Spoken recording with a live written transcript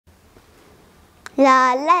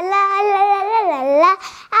La la la la la la la la.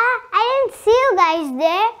 I didn't see you guys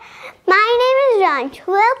there. My name is Ranj.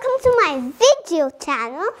 Welcome to my video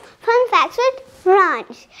channel, Fun Facts with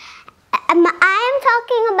Ranj. I am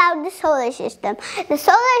talking about the solar system. The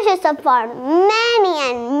solar system formed many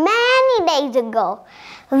and many days ago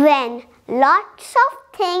when lots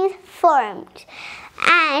of things formed.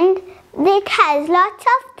 And it has lots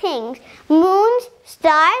of things, moons,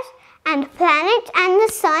 stars, and planets, and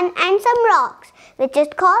the sun, and some rocks, which is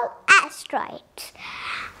called asteroids.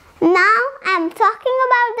 Now I am talking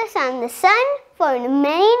about the sun. The sun formed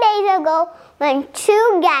many days ago when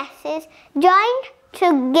two gases joined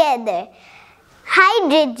together,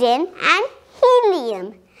 hydrogen and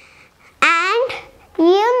helium. And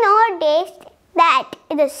you noticed that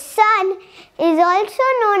the sun is also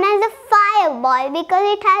known as a fireball because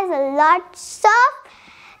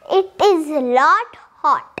it is a lot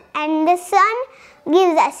hot, and the sun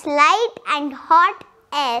gives us light and hot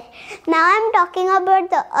air. Now I am talking about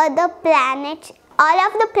the other planets, all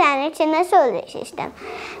of the planets in the solar system.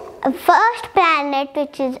 First planet,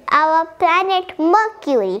 which is our planet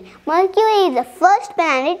Mercury. Mercury is the first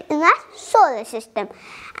planet in the solar system,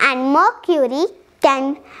 and Mercury is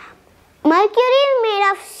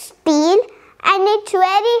made of steel and it's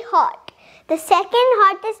very hot. The second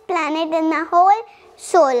hottest planet in the whole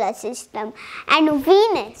solar system. And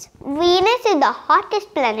Venus is the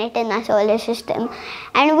hottest planet in the solar system,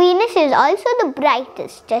 and Venus is also the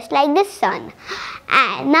brightest, just like the sun.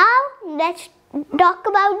 And now let's talk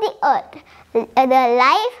about the Earth, the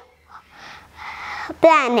life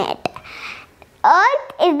planet.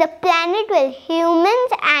 Earth is the planet where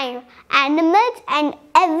humans and animals and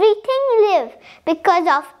everything live because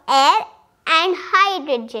of air and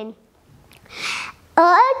hydrogen.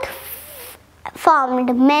 Earth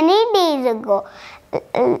formed many days ago.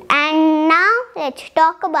 And now let's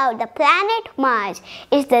talk about the planet Mars.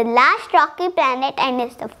 It's the last rocky planet and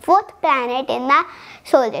it's the fourth planet in the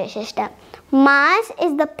solar system. Mars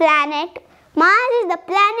is the planet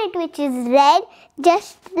which is red,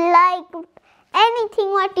 just like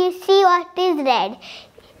anything what you see what is red.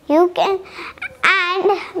 And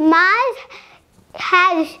Mars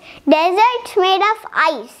has deserts made of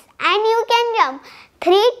ice, and you can jump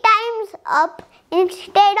 3 times up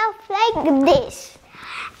instead of like this.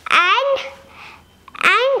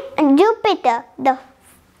 And Jupiter, the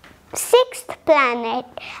fifth planet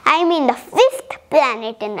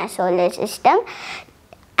in the solar system,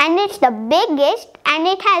 and it's the biggest, and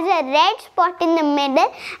it has a red spot in the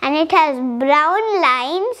middle, and it has brown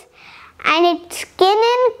lines, and its skin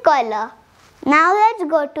in color. Now let's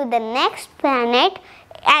go to the next planet,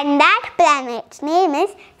 and that planet's name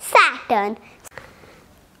is Saturn.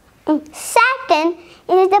 Saturn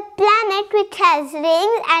is the planet which has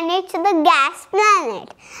rings, and it's the gas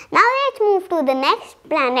planet. Now let's move to the next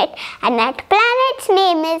planet, and that planet's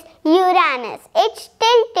name is Uranus. It's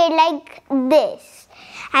tilted like this,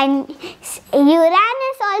 and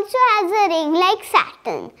Uranus also has a ring like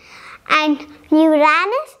Saturn. And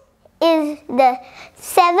Uranus is the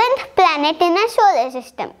 7th planet in the solar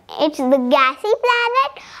system. It's the gassy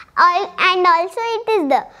planet, and also it is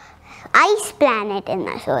the ice planet in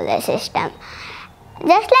the solar system,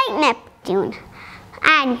 just like Neptune.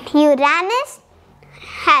 And Uranus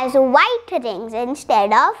has white rings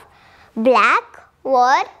instead of black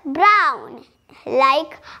or brown,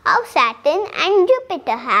 like how Saturn and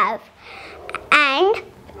Jupiter have. And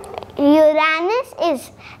Uranus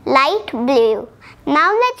is light blue.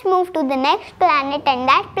 Now let's move to the next planet, and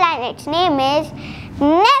that planet's name is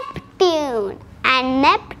Neptune. And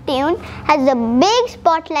Neptune has a big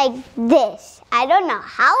spot like this. I don't know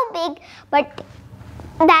how big, but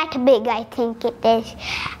that big I think it is.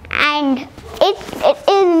 And it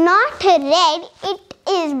is not red, it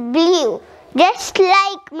is blue, just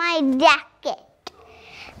like my jacket,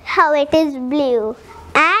 how it is blue.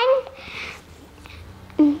 And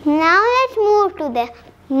now let's move to the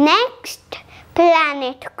next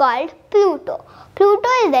planet called Pluto. Pluto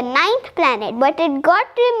is the 9th planet, but it got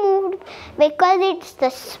removed because it's the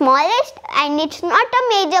smallest and it's not a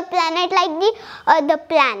major planet like the other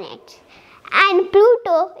planets. And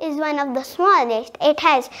Pluto is one of the smallest. It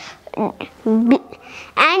has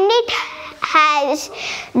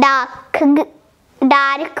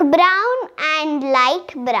dark brown and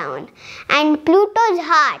light brown. And Pluto's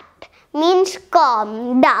heart means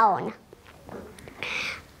calm down.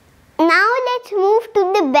 Now let's move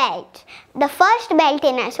to the belts. The first belt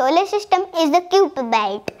in our solar system is the Kuiper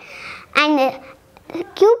belt, and the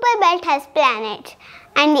Kuiper belt has planets,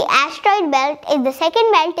 and the asteroid belt is the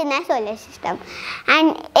second belt in our solar system,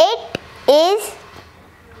 and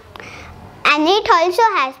it also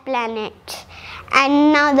has planets.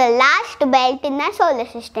 And now the last belt in the solar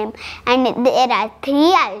system, and there are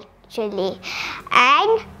three actually,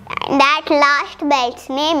 and that last belt's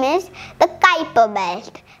name is the Kuiper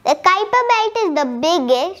belt. The Kuiper belt is the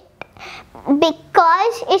biggest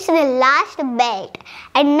because it's the last belt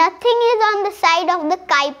and nothing is on the side of the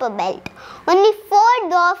Kuiper belt. Only 4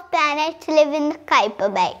 dwarf planets live in the Kuiper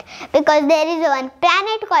belt because there is one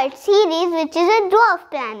planet called Ceres which is a dwarf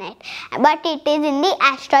planet, but it is in the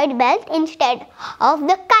asteroid belt instead of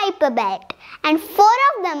the Kuiper belt, and 4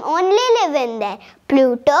 of them only live in there: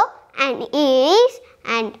 Pluto and Eris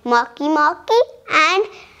and Makemake and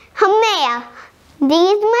Haumea.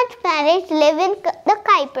 These much planets live in the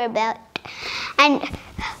Kuiper belt, and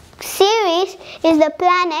Ceres is the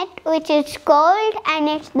planet which is cold and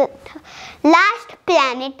it's the last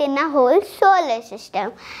planet in the whole solar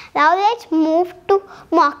system. Now let's move to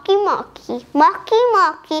Makemake.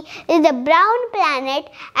 Makemake is a brown planet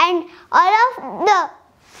and all of the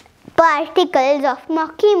particles of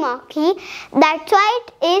Makemake, that's why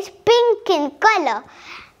it is pink in color.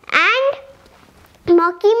 And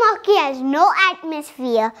Makemake has no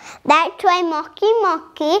atmosphere. That's why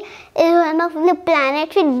Makemake is one of the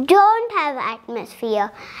planets which don't have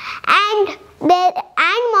atmosphere. And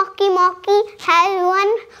Makemake has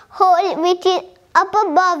one hole which is up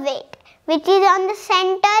above it, which is on the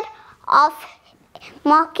center of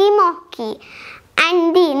Makemake.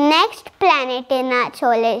 And the next planet in our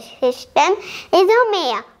solar system is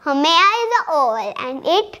Haumea. Haumea is an oval and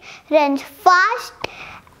it runs fast.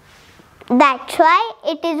 That's why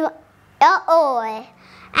it is a oval.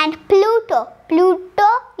 And Pluto,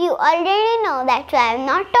 you already know, that's why I'm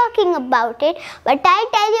not talking about it, but I'll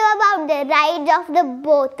tell you about the rides of the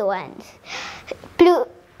both ones. Pluto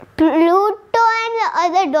and the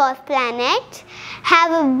other dwarf planets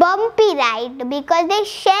have a bumpy ride because they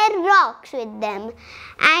share rocks with them.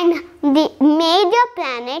 And the major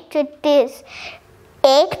planets, it is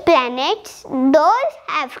 8 planets, those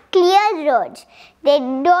have clear roads. They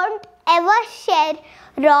don't ever share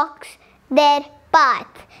rocks their path.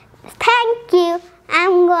 Thank you.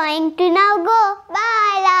 I'm going to now go.